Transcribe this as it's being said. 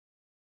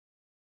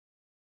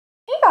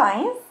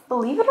guys,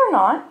 believe it or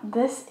not,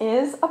 this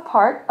is a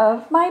part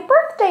of my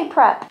birthday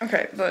prep.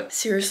 Okay, but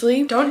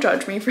seriously, don't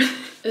judge me for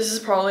this. This is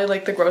probably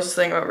like the grossest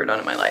thing I've ever done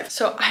in my life.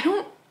 So I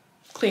don't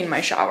clean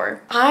my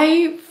shower.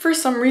 I, for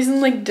some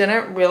reason, like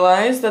didn't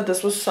realize that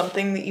this was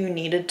something that you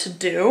needed to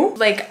do.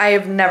 Like, I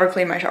have never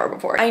cleaned my shower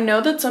before. I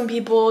know that some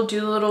people do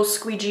the little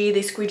squeegee,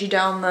 they squeegee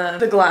down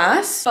the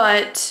glass,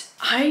 but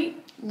I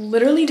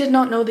literally did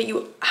not know that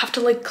you have to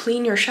like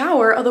clean your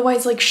shower,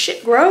 otherwise like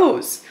shit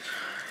grows.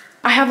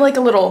 I have like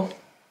a little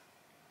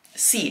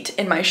seat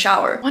in my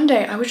shower. One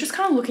day I was just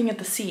kind of looking at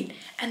the seat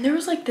and there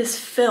was like this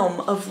film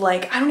of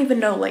like, I don't even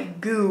know,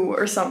 like goo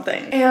or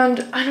something.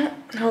 And I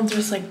don't know,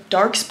 there's like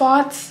dark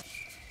spots.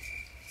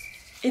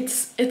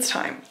 It's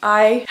time.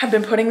 I have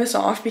been putting this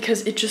off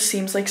because it just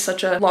seems like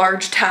such a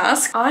large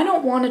task. I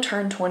don't want to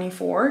turn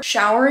 24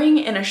 showering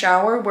in a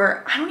shower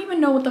where I don't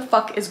even know what the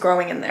fuck is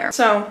growing in there.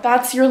 So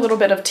that's your little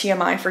bit of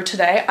TMI for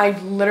today. I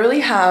literally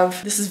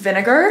have, this is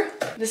vinegar.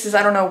 This is,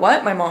 I don't know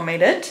what, my mom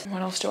made it.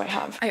 What else do I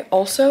have? I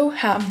also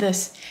have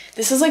this.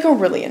 This is like a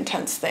really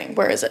intense thing.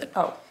 Where is it?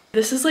 Oh,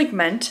 this is like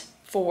meant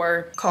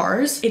for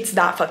cars. It's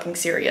that fucking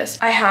serious.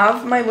 I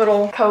have my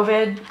little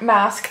COVID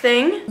mask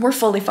thing. We're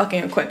fully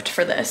fucking equipped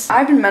for this.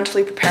 I've been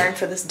mentally preparing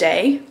for this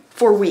day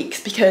for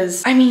weeks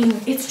because, I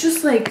mean, it's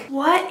just like,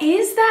 what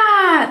is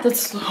that?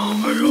 That's, oh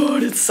my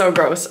God, it's so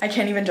gross. I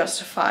can't even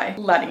justify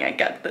letting it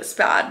get this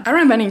bad. I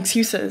don't have any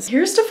excuses.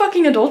 Here's to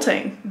fucking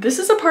adulting. This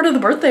is a part of the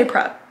birthday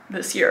prep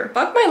this year.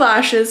 Fuck my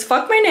lashes,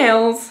 fuck my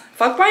nails,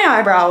 fuck my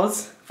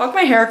eyebrows, fuck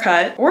my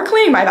haircut, or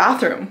cleaning my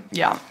bathroom.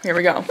 Yeah, here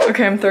we go.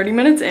 Okay, I'm 30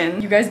 minutes in.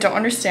 You guys don't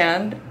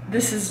understand.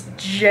 This is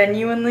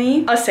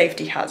genuinely a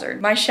safety hazard.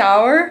 My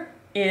shower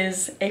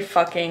is a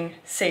fucking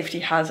safety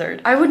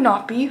hazard. I would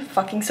not be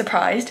fucking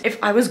surprised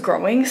if I was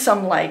growing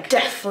some like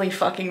deathly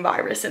fucking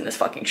virus in this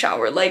fucking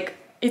shower. Like,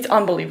 it's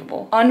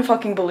unbelievable.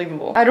 Unfucking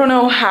believable. I don't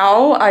know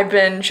how I've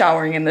been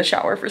showering in the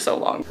shower for so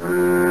long.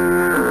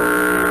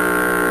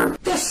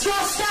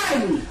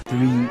 Disgusting!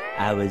 3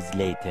 hours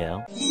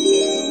later.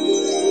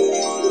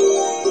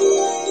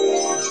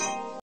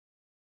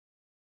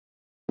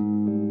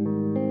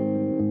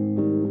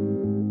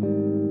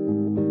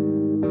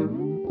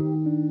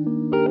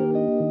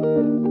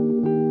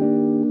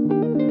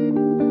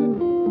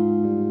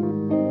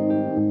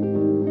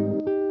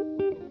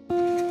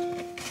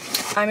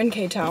 I'm in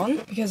K-Town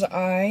because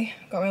I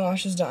got my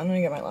lashes done and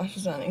I get my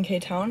lashes done in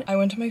K-Town. I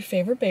went to my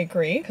favorite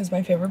bakery because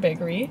my favorite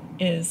bakery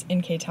is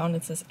in K-Town.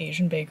 It's this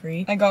Asian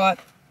bakery. I got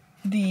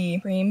the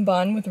cream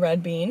bun with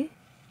red bean.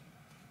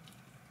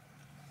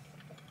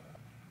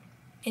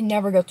 It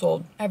never gets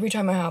old. Every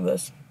time I have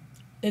this,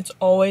 it's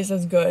always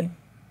as good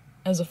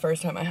as the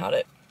first time I had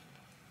it.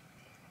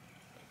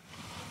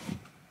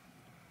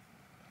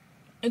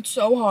 It's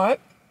so hot.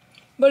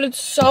 But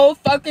it's so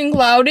fucking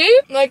cloudy.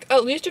 Like,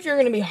 at least if you're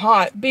gonna be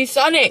hot, be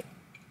sunny.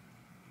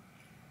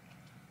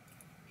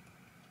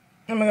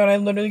 Oh my God, I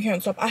literally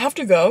can't stop. I have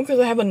to go because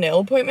I have a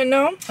nail appointment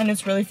now and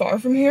it's really far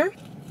from here.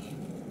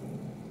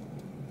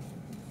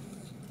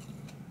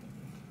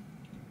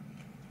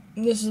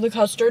 This is the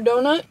custard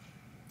donut.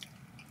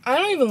 I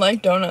don't even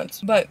like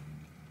donuts, but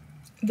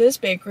this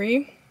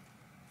bakery,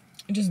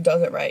 it just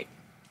does it right.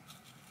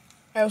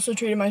 I also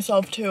treated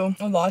myself to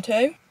a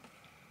latte.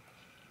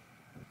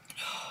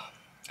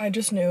 I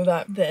just knew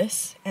that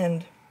this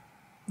and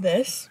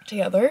this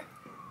together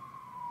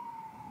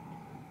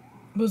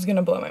was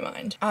gonna blow my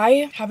mind.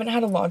 I haven't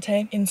had a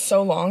latte in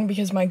so long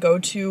because my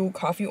go-to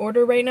coffee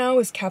order right now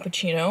is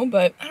cappuccino,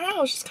 but I don't know,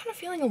 I was just kind of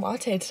feeling a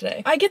latte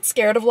today. I get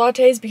scared of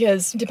lattes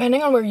because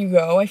depending on where you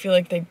go, I feel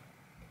like they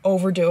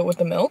overdo it with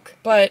the milk.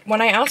 But when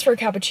I asked for a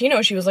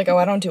cappuccino, she was like, oh,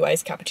 I don't do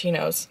iced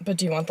cappuccinos, but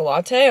do you want the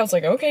latte? I was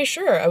like, okay,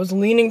 sure. I was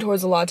leaning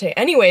towards the latte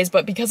anyways,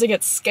 but because I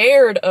get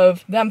scared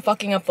of them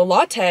fucking up the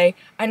latte,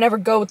 I never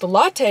go with the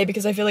latte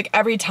because I feel like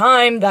every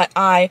time that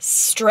I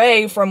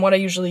stray from what I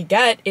usually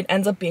get, it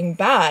ends up being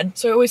bad.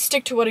 So I always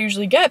stick to what I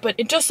usually get, but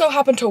it just so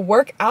happened to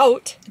work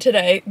out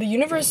today. The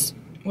universe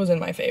was in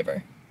my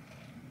favor.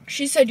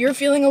 She said, you're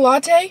feeling a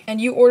latte and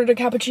you ordered a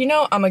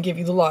cappuccino, I'm gonna give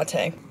you the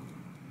latte.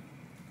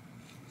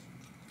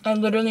 I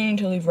literally need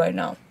to leave right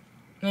now.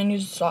 I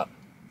need to stop.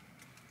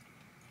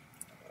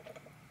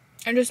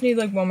 I just need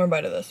like one more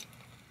bite of this.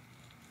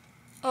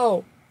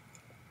 Oh.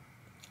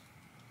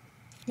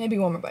 Maybe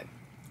one more bite.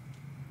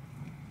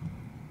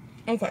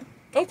 Okay.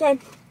 Okay.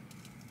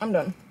 I'm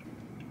done.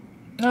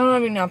 I don't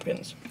have any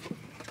napkins.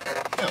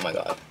 Oh my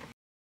God.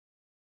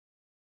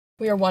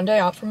 We are one day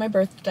out from my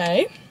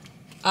birthday.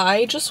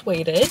 I just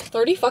waited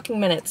 30 fucking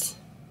minutes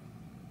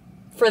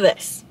for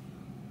this.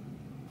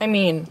 I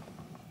mean,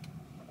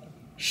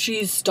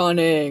 she's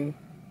stunning.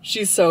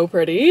 She's so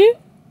pretty.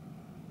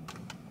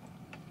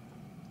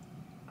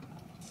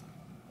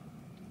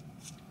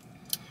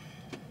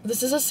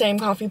 This is the same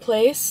coffee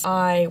place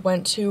I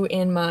went to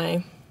in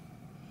my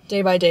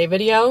day by day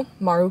video,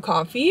 Maru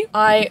Coffee.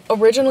 I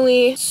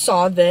originally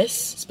saw this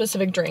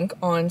specific drink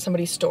on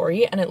somebody's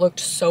story and it looked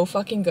so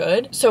fucking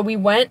good. So we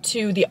went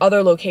to the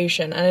other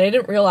location and I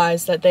didn't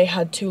realize that they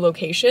had 2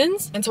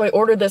 locations. And so I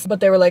ordered this,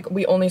 but they were like,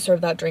 we only serve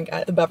that drink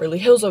at the Beverly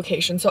Hills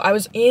location. So I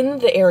was in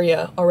the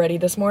area already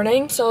this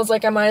morning. So I was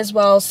like, I might as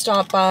well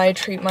stop by,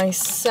 treat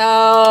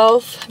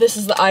myself. This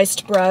is the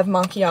iced brev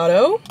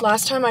macchiato.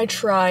 Last time I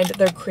tried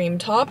their cream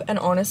top and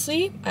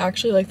honestly, I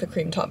actually like the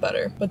cream top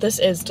better, but this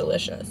is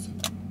delicious.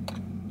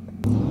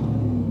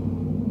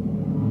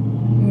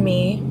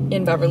 Me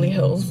in Beverly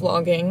Hills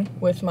vlogging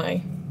with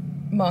my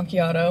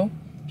macchiato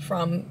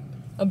from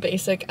a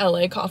basic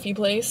LA coffee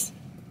place.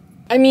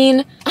 I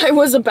mean, I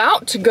was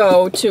about to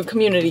go to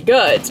Community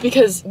Goods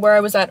because where I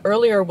was at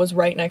earlier was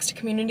right next to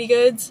Community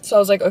Goods. So I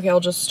was like, okay,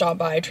 I'll just stop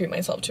by, treat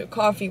myself to a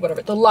coffee,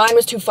 whatever. The line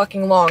was too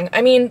fucking long.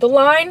 I mean, the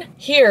line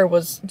here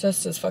was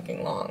just as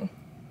fucking long.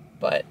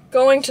 But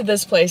going to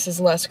this place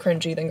is less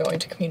cringy than going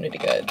to Community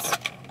Goods.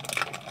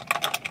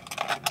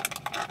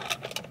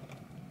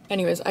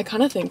 Anyways, I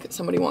kind of think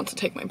somebody wants to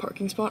take my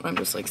parking spot and I'm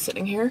just like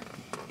sitting here.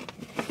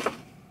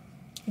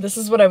 This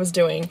is what I was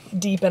doing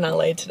deep in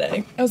LA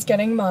today. I was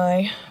getting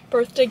my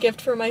birthday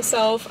gift for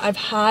myself. I've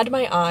had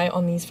my eye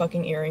on these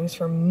fucking earrings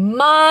for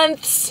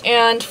months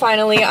and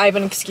finally I have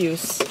an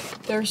excuse.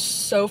 They're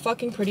so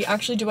fucking pretty.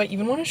 Actually, do I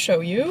even want to show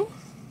you?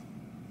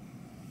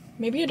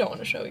 Maybe I don't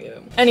want to show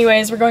you.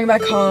 Anyways, we're going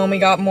back home. We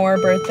got more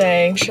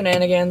birthday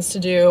shenanigans to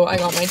do. I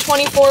got my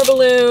 24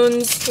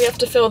 balloons. We have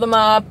to fill them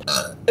up,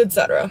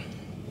 etc.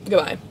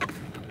 Goodbye.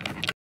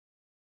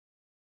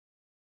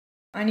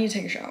 I need to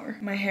take a shower.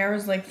 My hair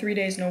is like 3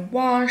 days no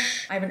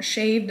wash. I haven't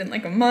shaved in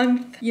like a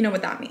month. You know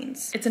what that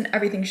means. It's an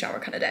everything shower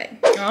kind of day.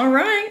 All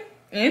right,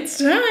 it's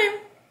time.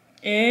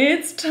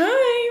 It's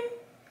time.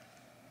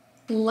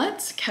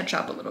 Let's catch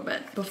up a little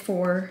bit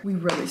before we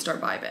really start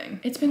vibing.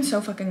 It's been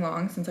so fucking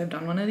long since I've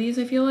done one of these,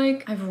 I feel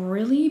like. I've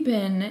really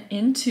been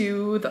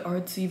into the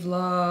artsy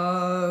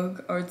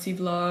vlog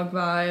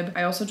vibe.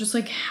 I also just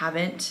like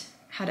haven't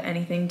had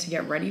anything to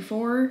get ready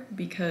for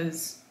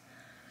because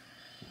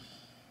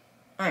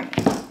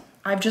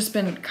I've just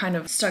been kind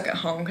of stuck at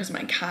home because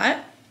my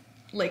cat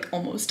like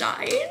almost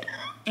died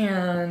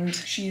and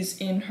she's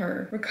in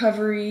her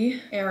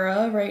recovery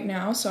era right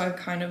now, so I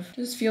kind of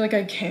just feel like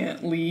I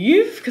can't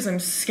leave because I'm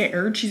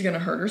scared she's gonna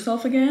hurt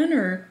herself again,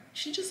 or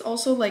she just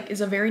also like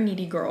is a very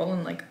needy girl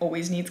and like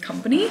always needs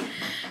company.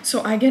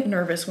 So I get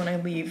nervous when I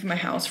leave my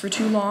house for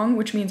too long,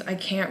 which means I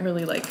can't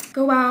really like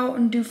go out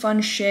and do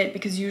fun shit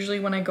because usually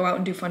when I go out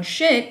and do fun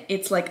shit,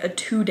 it's like a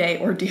 2-day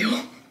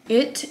ordeal.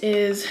 It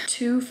is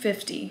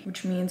 2:50,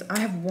 which means I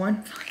have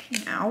 1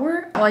 fucking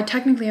hour. Well, I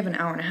technically have an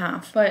hour and a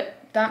half, but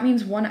that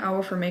means 1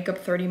 hour for makeup,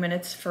 30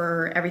 minutes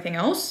for everything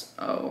else.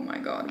 Oh my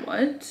god,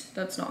 what?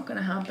 That's not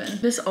gonna happen.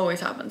 This always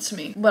happens to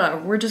me. Whatever,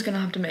 we're just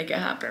gonna have to make it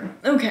happen.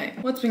 Okay,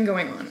 what's been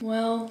going on?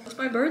 Well, it's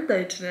my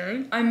birthday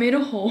today. I made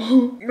a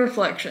whole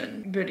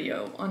reflection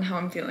video on how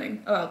I'm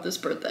feeling about this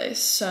birthday.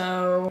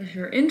 So if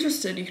you're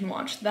interested, you can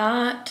watch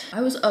that.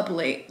 I was up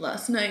late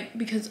last night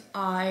because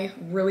I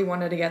really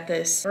wanted to get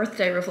this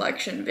birthday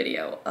reflection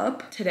video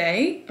up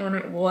today and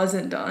it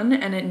wasn't done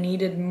and it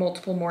needed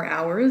multiple more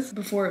hours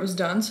before it was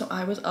done. So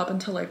I was up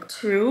until like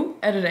 2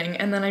 editing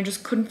and then I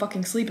just couldn't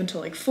fucking sleep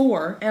until like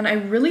 4. And I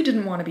really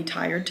didn't want to be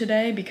tired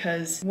today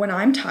because when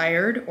I'm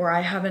tired or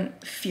I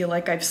haven't feel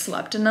like I've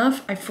slept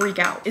enough, I freak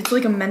out. It's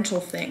like a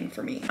mental thing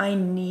for me. I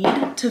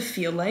need to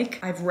feel like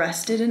I've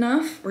rested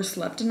enough or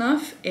slept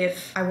enough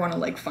if I want to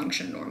like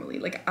function normally.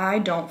 Like I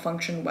don't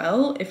function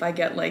well if I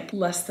get like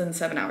less than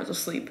 7 hours of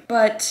sleep.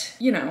 But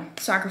you know,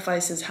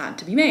 sacrifices had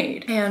to be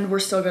made and we're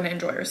still gonna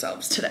enjoy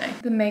ourselves today.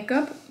 The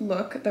makeup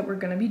look that we're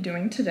gonna be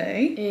doing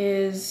today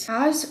is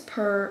as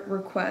per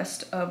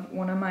request of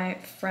one of my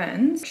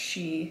friends.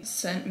 She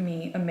sent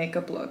me a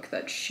makeup look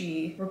that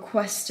she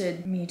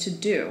requested me to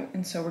do,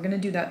 and so we're gonna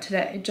do that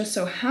today. It just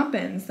so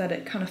happens that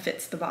it kind of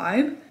fits the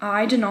vibe.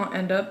 I did not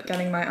end up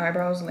getting my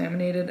eyebrows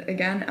laminated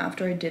again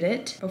after I did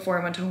it before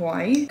I went to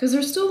Hawaii because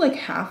they're still like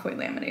halfway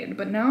laminated,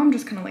 but now I'm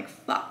just kind of like,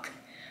 fuck,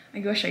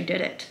 I wish I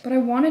did it. But I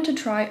wanted to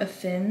try a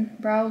thin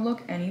brow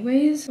look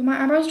anyways, but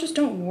my eyebrows just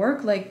don't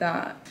work like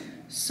that.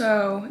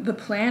 So the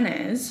plan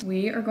is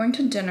we are going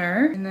to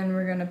dinner and then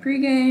we're gonna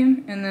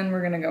pregame and then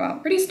we're gonna go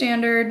out. Pretty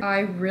standard. I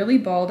really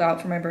balled out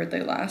for my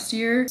birthday last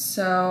year,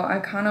 so I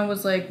kind of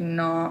was like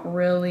not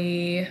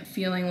really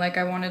feeling like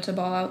I wanted to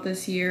ball out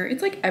this year.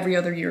 It's like every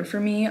other year for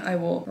me. I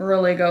will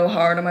really go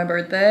hard on my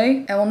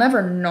birthday. I will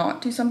never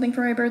not do something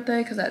for my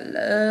birthday because I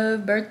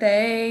love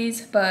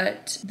birthdays,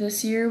 but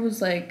this year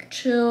was like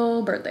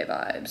chill birthday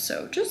vibes.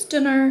 So just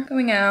dinner,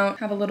 going out,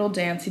 have a little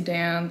dancey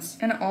dance,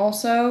 and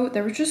also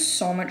there was just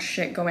so much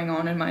shit going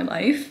on in my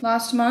life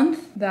last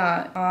month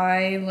that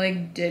I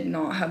like did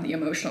not have the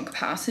emotional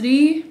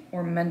capacity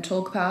or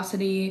mental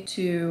capacity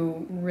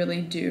to really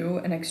do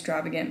an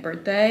extravagant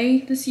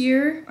birthday this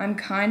year. I'm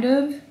kind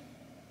of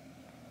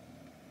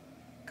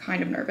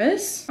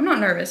nervous. I'm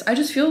not nervous. I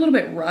just feel a little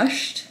bit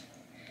rushed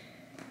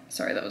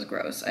Sorry, that was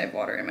gross. I have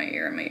water in my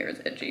ear and my ear is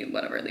itchy.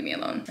 Whatever, leave me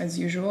alone. As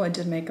usual, I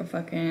did make a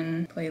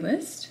fucking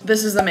playlist.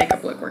 This is the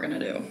makeup look we're gonna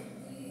do.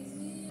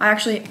 I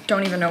actually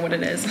don't even know what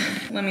it is.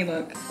 Let me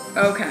look.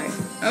 Okay,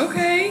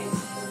 okay.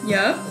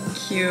 Yep,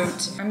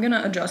 cute. I'm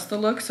gonna adjust the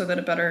look so that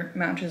it better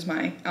matches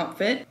my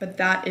outfit, but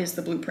that is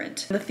the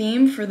blueprint. The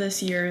theme for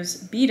this year's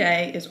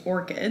B-Day is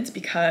orchids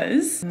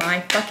because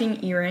my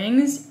fucking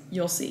earrings,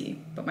 you'll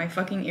see, but my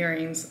fucking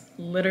earrings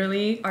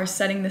literally are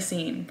setting the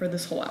scene for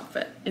this whole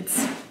outfit.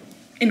 It's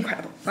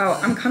incredible. Wow,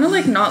 I'm kind of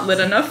like not lit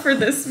enough for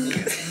this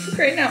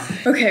right now.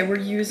 Okay, we're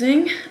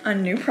using a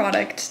new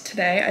product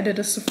today. I did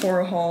a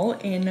Sephora haul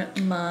in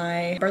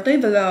my birthday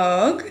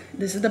vlog.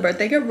 This is the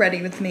birthday get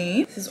ready with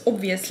me. This is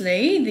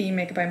obviously the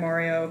Makeup by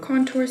Mario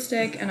contour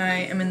stick and I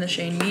am in the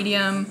shade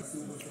medium.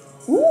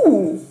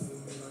 Ooh.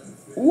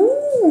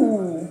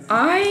 Ooh.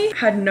 I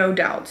had no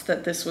doubts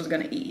that this was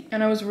gonna eat.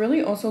 And I was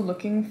really also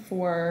looking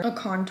for a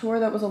contour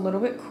that was a little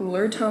bit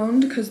cooler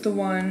toned because the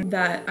one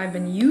that I've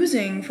been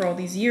using for all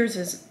these years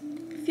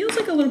feels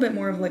like a little bit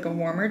more of like a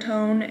warmer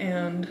tone,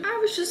 and I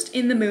was just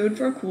in the mood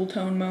for a cool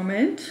tone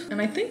moment.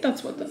 And I think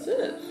that's what this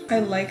is. I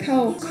like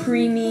how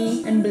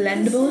creamy and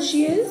blendable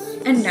she is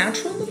and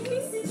natural looking.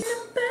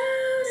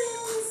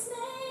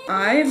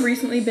 I've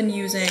recently been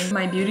using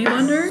my beauty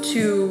blender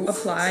to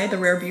apply the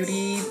Rare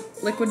Beauty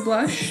liquid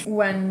blush.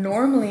 When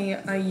normally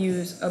I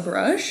use a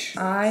brush,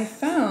 I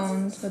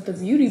found that the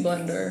beauty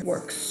blender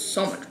works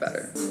so much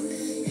better.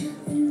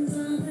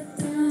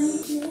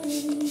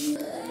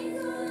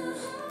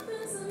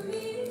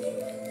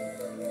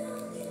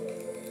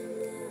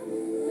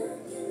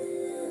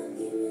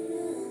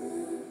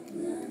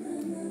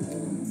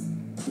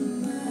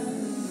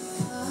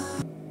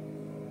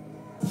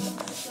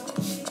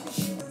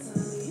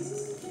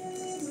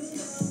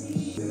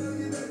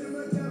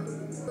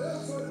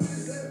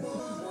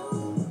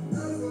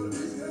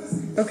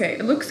 Okay,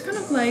 it looks kind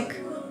of like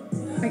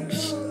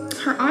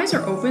her eyes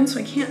are open, so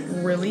I can't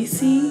really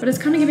see, but it's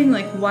kind of giving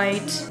like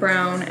white,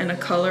 brown, and a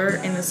color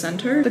in the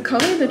center. The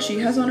color that she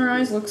has on her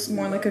eyes looks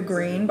more like a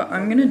green, but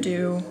I'm gonna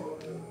do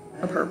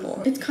a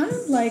purple. It's kind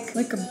of like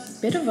a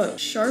bit of a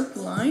sharp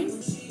line.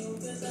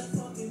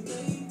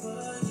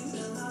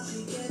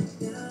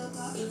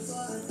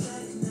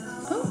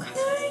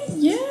 Okay,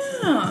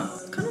 yeah.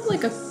 Kind of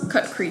like a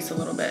cut crease a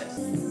little bit.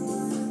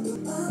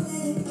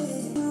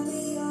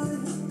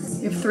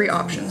 You have 3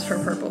 options for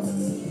purple.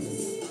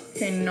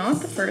 Okay,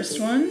 not the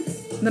first one,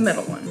 the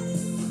middle one.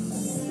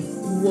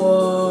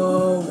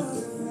 Whoa.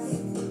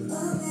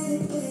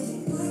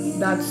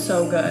 That's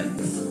so good.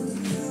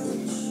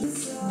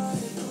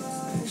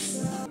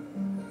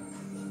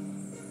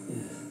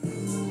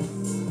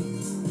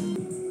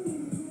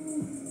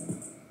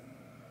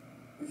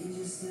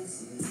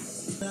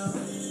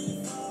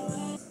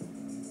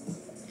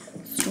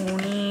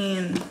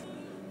 Stunning.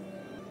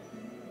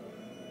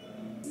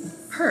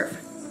 Perf.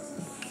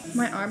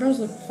 My eyebrows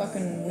look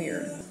fucking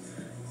weird.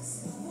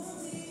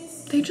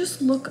 They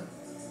just look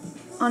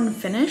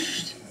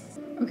unfinished.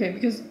 Okay,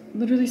 because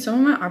literally some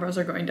of my eyebrows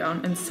are going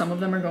down and some of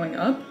them are going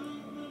up.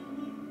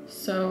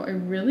 So I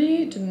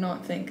really did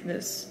not think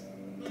this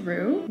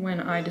through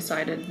when I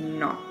decided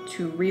not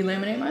to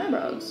re-laminate my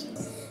eyebrows.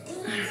 I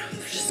don't know,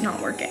 they're just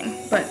not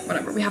working. But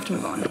whatever, we have to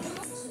move on.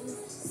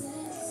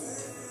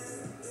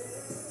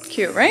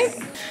 Cute, right?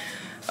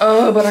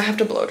 Oh, but I have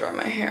to blow dry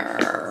my hair.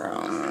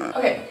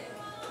 Okay.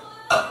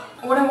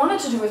 What I wanted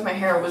to do with my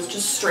hair was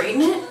just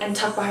straighten it and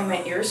tuck behind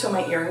my ears so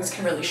my earrings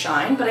can really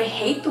shine, but I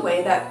hate the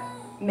way that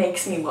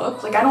makes me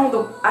look. Like I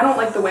don't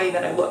like the way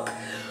that I look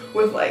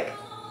with like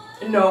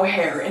no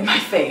hair in my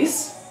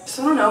face.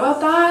 So I don't know about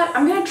that.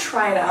 I'm gonna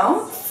try it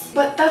out,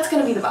 but that's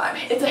gonna be the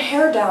vibe. It's a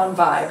hair down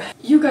vibe.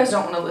 You guys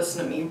don't want to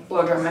listen to me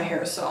blow dry my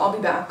hair, so I'll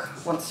be back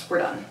once we're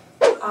done.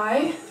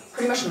 I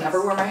pretty much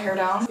never wear my hair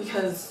down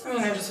because, I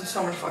mean, I just have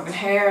so much fucking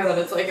hair that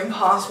it's like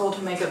impossible to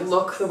make it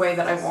look the way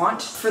that I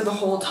want for the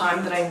whole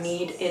time that I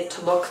need it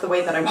to look the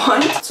way that I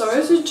want. So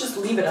I always just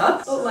leave it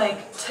up, but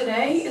like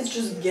today is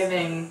just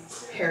giving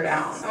hair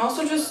down. I'm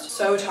also just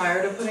so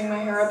tired of putting my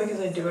hair up because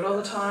I do it all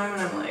the time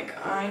and I'm like,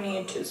 I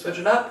need to switch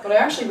it up. What I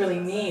actually really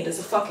need is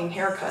a fucking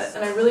haircut,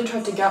 and I really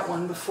tried to get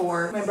one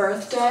before my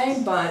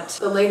birthday, but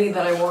the lady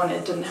that I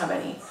wanted didn't have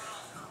any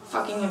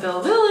fucking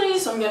availability,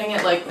 so I'm getting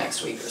it like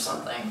next week or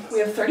something. We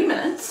have 30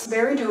 minutes,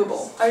 very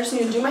doable. I just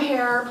need to do my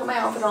hair, put my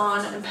outfit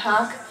on, and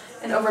pack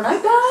an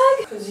overnight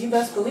bag, because you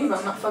best believe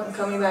I'm not fucking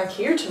coming back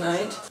here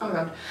tonight. Oh my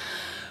god.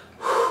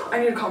 I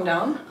need to calm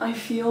down. I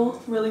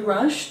feel really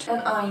rushed,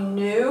 and I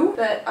knew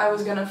that I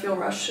was gonna feel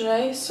rushed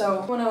today,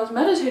 so when I was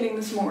meditating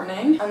this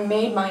morning, I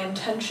made my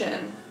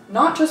intention,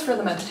 not just for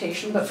the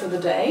meditation, but for the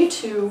day,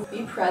 to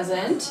be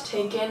present,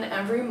 take in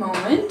every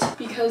moment,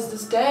 because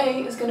this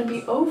day is gonna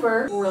be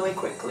over really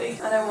quickly.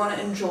 And I wanna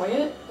enjoy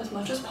it as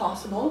much as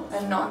possible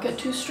and not get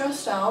too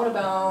stressed out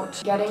about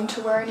getting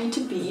to where I need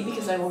to be,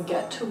 because I will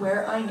get to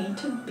where I need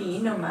to be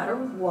no matter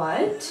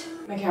what.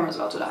 My camera's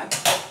about to die.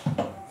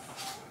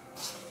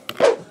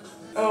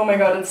 Oh my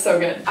god, it's so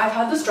good. I've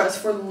had this dress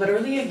for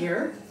literally a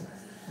year.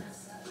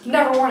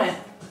 Never worn it.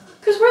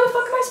 Because where the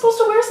fuck am I supposed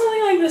to wear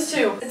something like this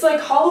to? It's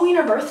like Halloween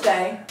or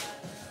birthday.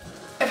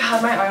 I've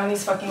had my eye on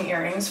these fucking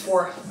earrings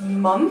for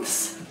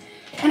months.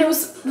 And it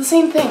was the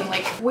same thing.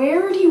 Like,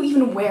 where do you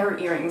even wear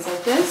earrings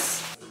like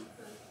this?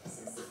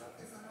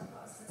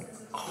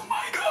 Oh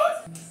my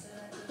god.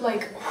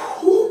 Like,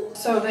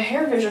 so the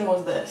hair vision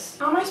was this.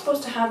 How am I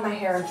supposed to have my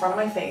hair in front of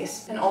my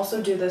face and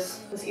also do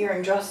this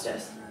earring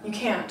justice? You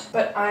can't.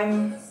 But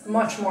I'm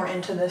much more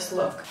into this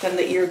look than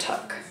the ear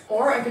tuck.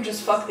 Or I could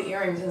just fuck the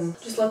earrings and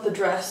just let the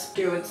dress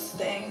do its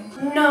thing.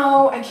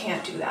 No, I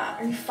can't do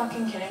that. Are you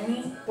fucking kidding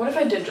me? What if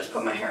I did just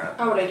put my hair up?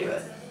 How would I do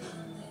it?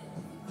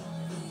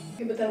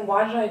 Okay, but then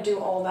why did I do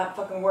all that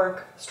fucking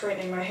work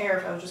straightening my hair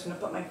if I was just gonna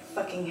put my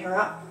fucking hair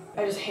up?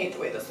 I just hate the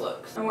way this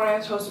looks. And what am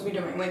I supposed to be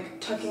doing? Like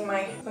tucking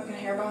my fucking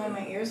hair behind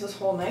my ears this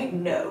whole night?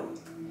 No.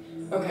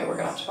 Okay, we're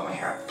gonna have to put my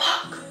hair up.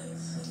 Fuck!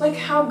 Like,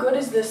 how good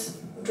is this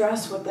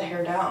dress with the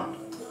hair down?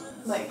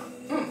 Like,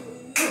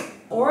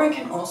 Or I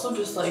can also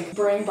just like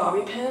bring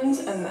bobby pins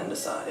and then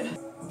decide.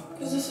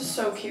 Because this is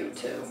so cute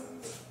too.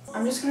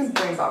 I'm just gonna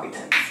bring bobby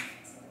pins.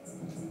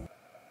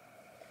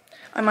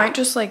 I might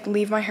just like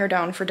leave my hair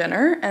down for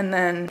dinner and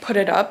then put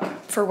it up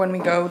for when we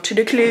go to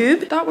the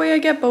club. That way I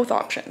get both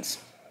options,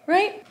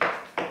 right?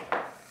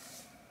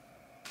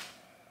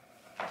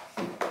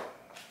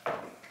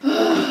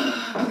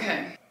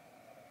 Okay.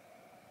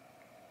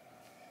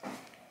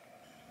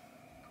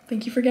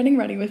 Thank you for getting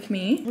ready with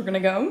me. We're gonna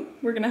go.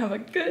 We're gonna have a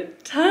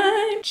good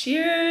time.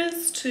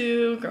 Cheers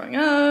to growing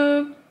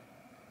up.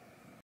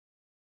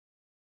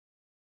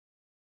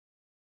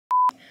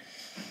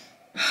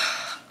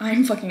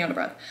 I'm fucking out of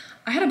breath.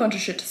 I had a bunch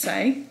of shit to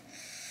say.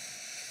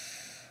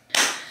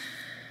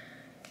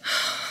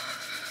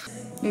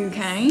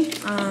 Okay,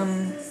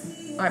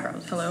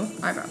 eyebrows, hello,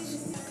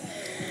 eyebrows.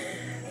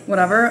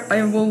 Whatever,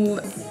 I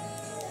will,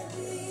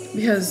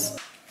 because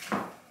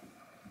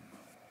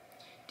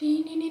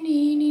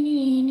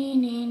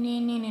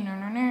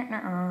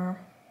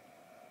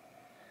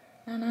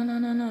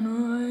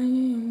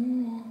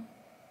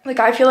like,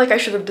 I feel like I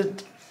should have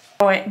did,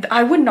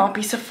 I would not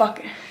be so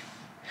fucking.